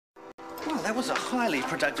Well, that was a highly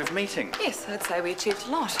productive meeting. Yes, I'd say we achieved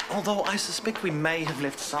a lot. Although I suspect we may have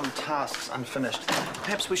left some tasks unfinished.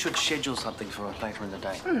 Perhaps we should schedule something for later in the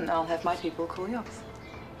day. I'll have my people call yours.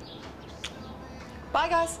 Bye,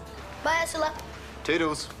 guys. Bye, Ursula.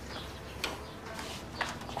 Toodles.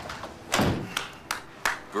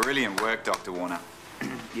 Brilliant work, Dr. Warner.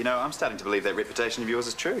 You know, I'm starting to believe that reputation of yours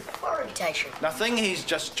is true. What reputation? Nothing, he's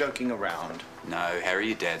just joking around. No, Harry,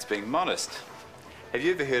 your dad's being modest. Have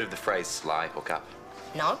you ever heard of the phrase sly hookup?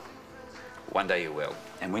 No. One day you will.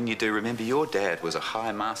 And when you do, remember your dad was a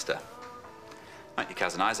high master. Not your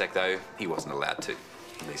cousin Isaac, though. He wasn't allowed to.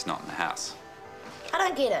 At least not in the house. I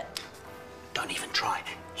don't get it. Don't even try.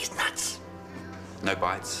 He's nuts. No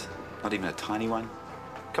bites? Not even a tiny one?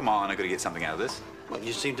 Come on, I've got to get something out of this. Well,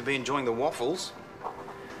 you seem to be enjoying the waffles.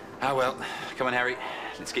 Ah, well. Come on, Harry.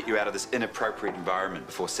 Let's get you out of this inappropriate environment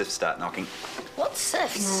before sifts start knocking. What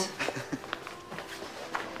sifts?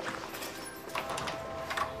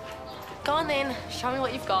 Go on then, show me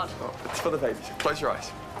what you've got. Oh, it's for the baby. Close your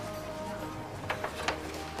eyes.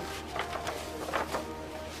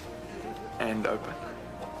 And open.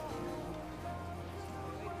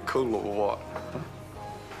 Cool or what?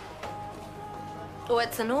 Oh,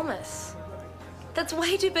 it's enormous. That's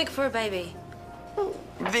way too big for a baby. Well,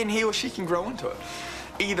 then he or she can grow into it.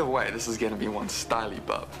 Either way, this is going to be one styly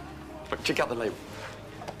bub. Look, check out the label.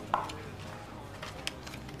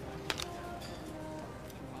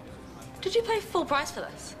 Did you pay full price for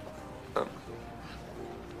this?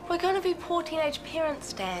 We're going to be poor teenage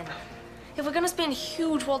parents, Dan. If we're going to spend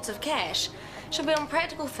huge wads of cash, it should be on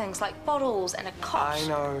practical things like bottles and a cot. I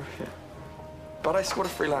know, yeah. But I scored a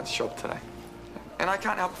freelance job today. And I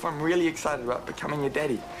can't help if I'm really excited about becoming a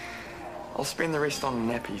daddy. I'll spend the rest on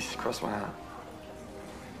nappies, cross my heart.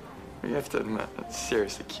 You have to admit, it's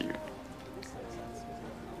seriously cute.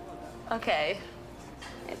 Okay.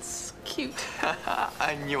 It's cute.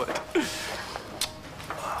 I knew it.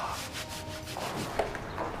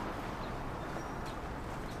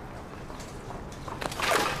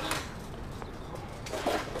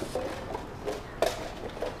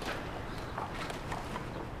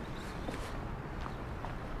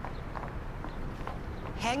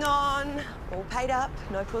 Hang on, all paid up,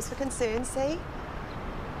 no cause for concern, see?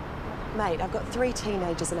 Mate, I've got 3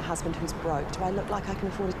 teenagers and a husband who's broke. Do I look like I can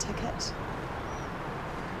afford a ticket?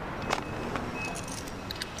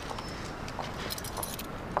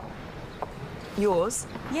 Yours?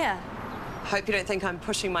 Yeah. Hope you don't think I'm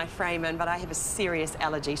pushing my frame in, but I have a serious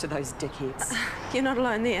allergy to those dickheads. You're not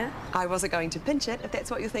alone there. I wasn't going to pinch it, if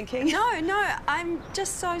that's what you're thinking. No, I'm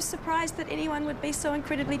just so surprised that anyone would be so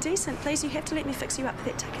incredibly decent. Please, you have to let me fix you up for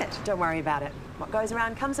that ticket. Don't worry about it. What goes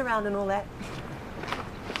around comes around and all that.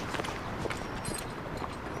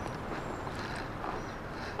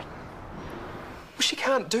 Well, she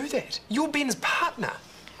can't do that. You're Ben's partner.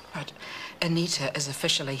 But Anita is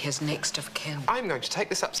officially his next of kin. I'm going to take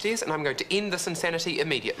this upstairs and I'm going to end this insanity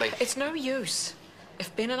immediately. It's no use.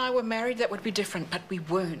 If Ben and I were married, that would be different, but we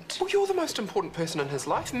weren't. Well, you're the most important person in his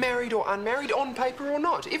life, married or unmarried, on paper or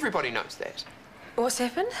not. Everybody knows that. What's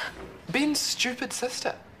happened? Ben's stupid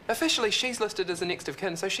sister. Officially, she's listed as the next of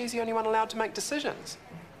kin, so she's the only one allowed to make decisions.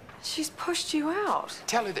 She's pushed you out.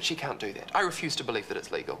 Tell her that she can't do that. I refuse to believe that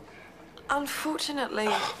it's legal. Unfortunately...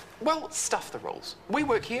 Well, stuff the rules. We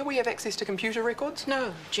work here, we have access to computer records.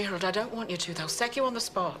 No, Gerald, I don't want you to. They'll sack you on the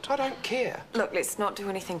spot. I don't care. Look, let's not do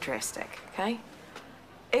anything drastic, OK?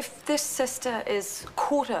 If this sister is a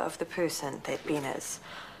quarter of the person that Ben is,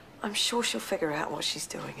 I'm sure she'll figure out what she's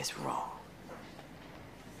doing is wrong.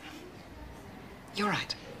 You're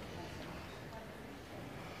right.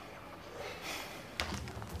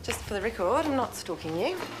 Just for the record, I'm not stalking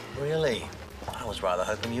you. Really? I was rather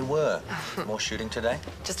hoping you were. More shooting today?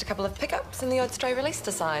 Just a couple of pickups and the odd stray release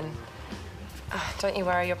to sign. Don't you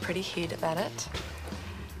worry your pretty head about it.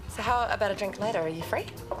 So how about a drink later? Are you free?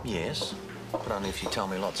 Yes, but only if you tell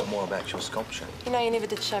me lots more about your sculpture. You know, you never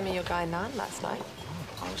did show me your guy Nan last night.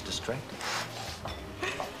 Oh, I was distracted.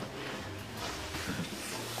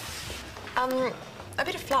 I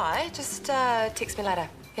better fly. Just text me later,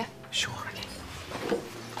 yeah? Sure. Okay.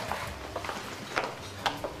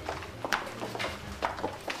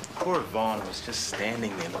 Poor Yvonne was just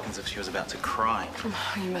standing there looking as if she was about to cry.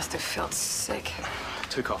 Oh, you must have felt sick.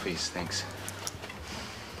 2 coffees, thanks.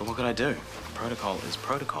 But what could I do? Protocol is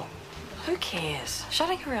protocol. Who cares?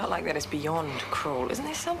 Shutting her out like that is beyond cruel. Isn't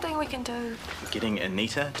there something we can do? Getting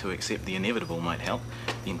Anita to accept the inevitable might help.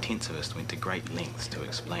 The intensivist went to great lengths to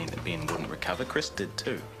explain that Ben wouldn't recover. Chris did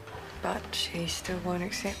too. But she still won't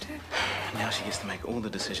accept it? Now she gets to make all the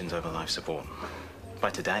decisions over life support.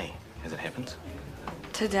 By today, as it happens.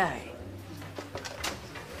 Today?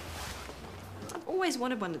 always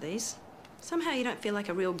wanted one of these. Somehow you don't feel like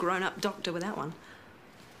a real grown-up doctor without one.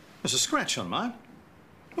 There's a scratch on mine.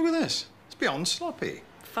 Look at this. It's beyond sloppy.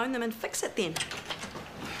 Phone them and fix it then.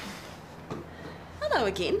 Hello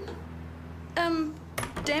again.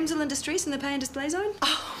 Damsel in distress in the pay and display zone?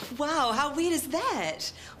 Oh, wow, how weird is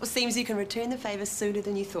that? Well, seems you can return the favour sooner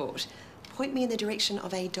than you thought. Point me in the direction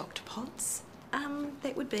of a Dr. Potts.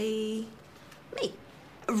 That would be me.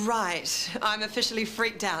 Right, I'm officially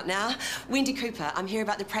freaked out now. Wendy Cooper, I'm here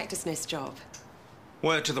about the practice nurse job.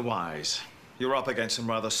 Word to the wise. You're up against some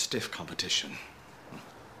rather stiff competition.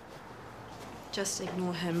 Just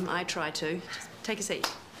ignore him. I try to. Just take a seat.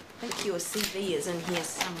 I think your CV is in here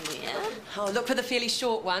somewhere. Oh, look for the fairly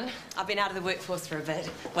short one. I've been out of the workforce for a bit.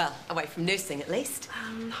 Well, away from nursing, at least.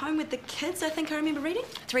 Home with the kids, I think I remember reading.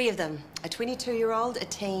 3 of them. A 22-year-old, a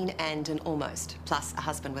teen, and an almost. Plus a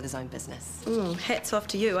husband with his own business. Hats off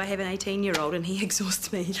to you. I have an 18-year-old and he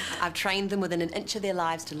exhausts me. I've trained them within an inch of their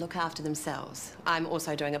lives to look after themselves. I'm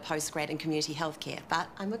also doing a postgrad in community healthcare, but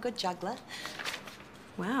I'm a good juggler.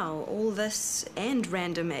 Wow, all this and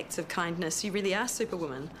random acts of kindness. You really are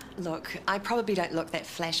Superwoman. Look, I probably don't look that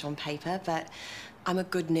flash on paper, but I'm a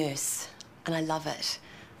good nurse, and I love it.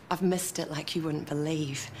 I've missed it like you wouldn't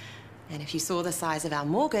believe. And if you saw the size of our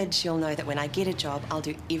mortgage, you'll know that when I get a job, I'll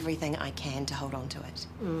do everything I can to hold on to it.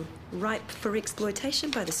 Ripe for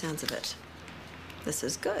exploitation by the sounds of it. This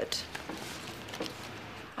is good.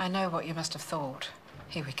 I know what you must have thought.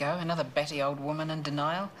 Here we go, another batty old woman in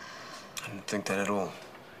denial. I didn't think that at all.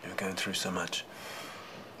 You were going through so much.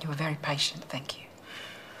 You were very patient, thank you.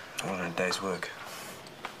 I wanted a day's work.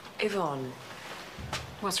 Yvonne.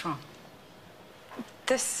 What's wrong?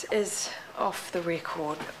 This is off the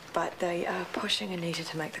record, but they are pushing Anita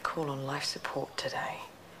to make the call on life support today.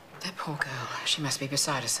 That poor girl. She must be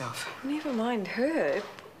beside herself. Never mind her.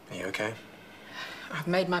 Are you okay? I've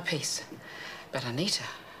made my peace. But Anita...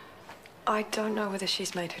 I don't know whether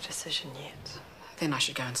she's made her decision yet. Then I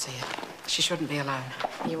should go and see her. She shouldn't be alone.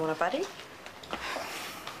 You want a buddy?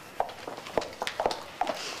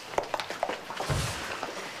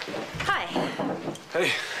 Hi.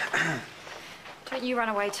 Hey. Don't you run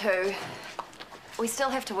away too. We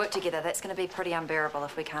still have to work together. That's going to be pretty unbearable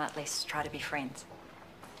if we can't at least try to be friends.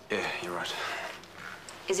 Yeah, you're right.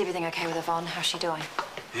 Is everything okay with Yvonne? How's she doing?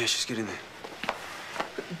 Yeah, she's getting there.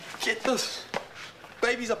 Get this.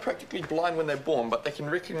 Babies are practically blind when they're born, but they can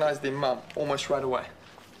recognize their mum almost right away.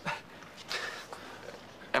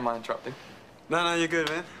 Am I interrupting? No, you're good,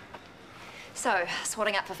 man. So,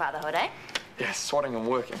 swatting up for fatherhood, eh? Yeah, swatting and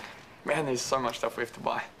working. Man, there's so much stuff we have to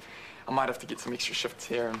buy. I might have to get some extra shifts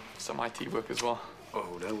here and some IT work as well.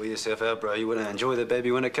 Oh, don't wear yourself out, bro. You want to enjoy the baby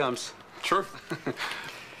when it comes. True.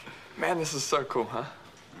 Man, this is so cool, huh?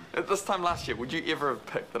 At this time last year, would you ever have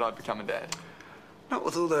picked that I'd become a dad? Not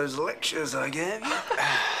with all those lectures I gave you.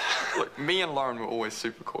 Look, me and Lauren were always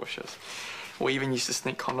super cautious. We even used to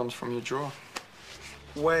sneak condoms from your drawer.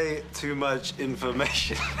 Way too much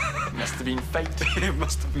information. It must have been fate. It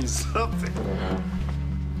must have been something.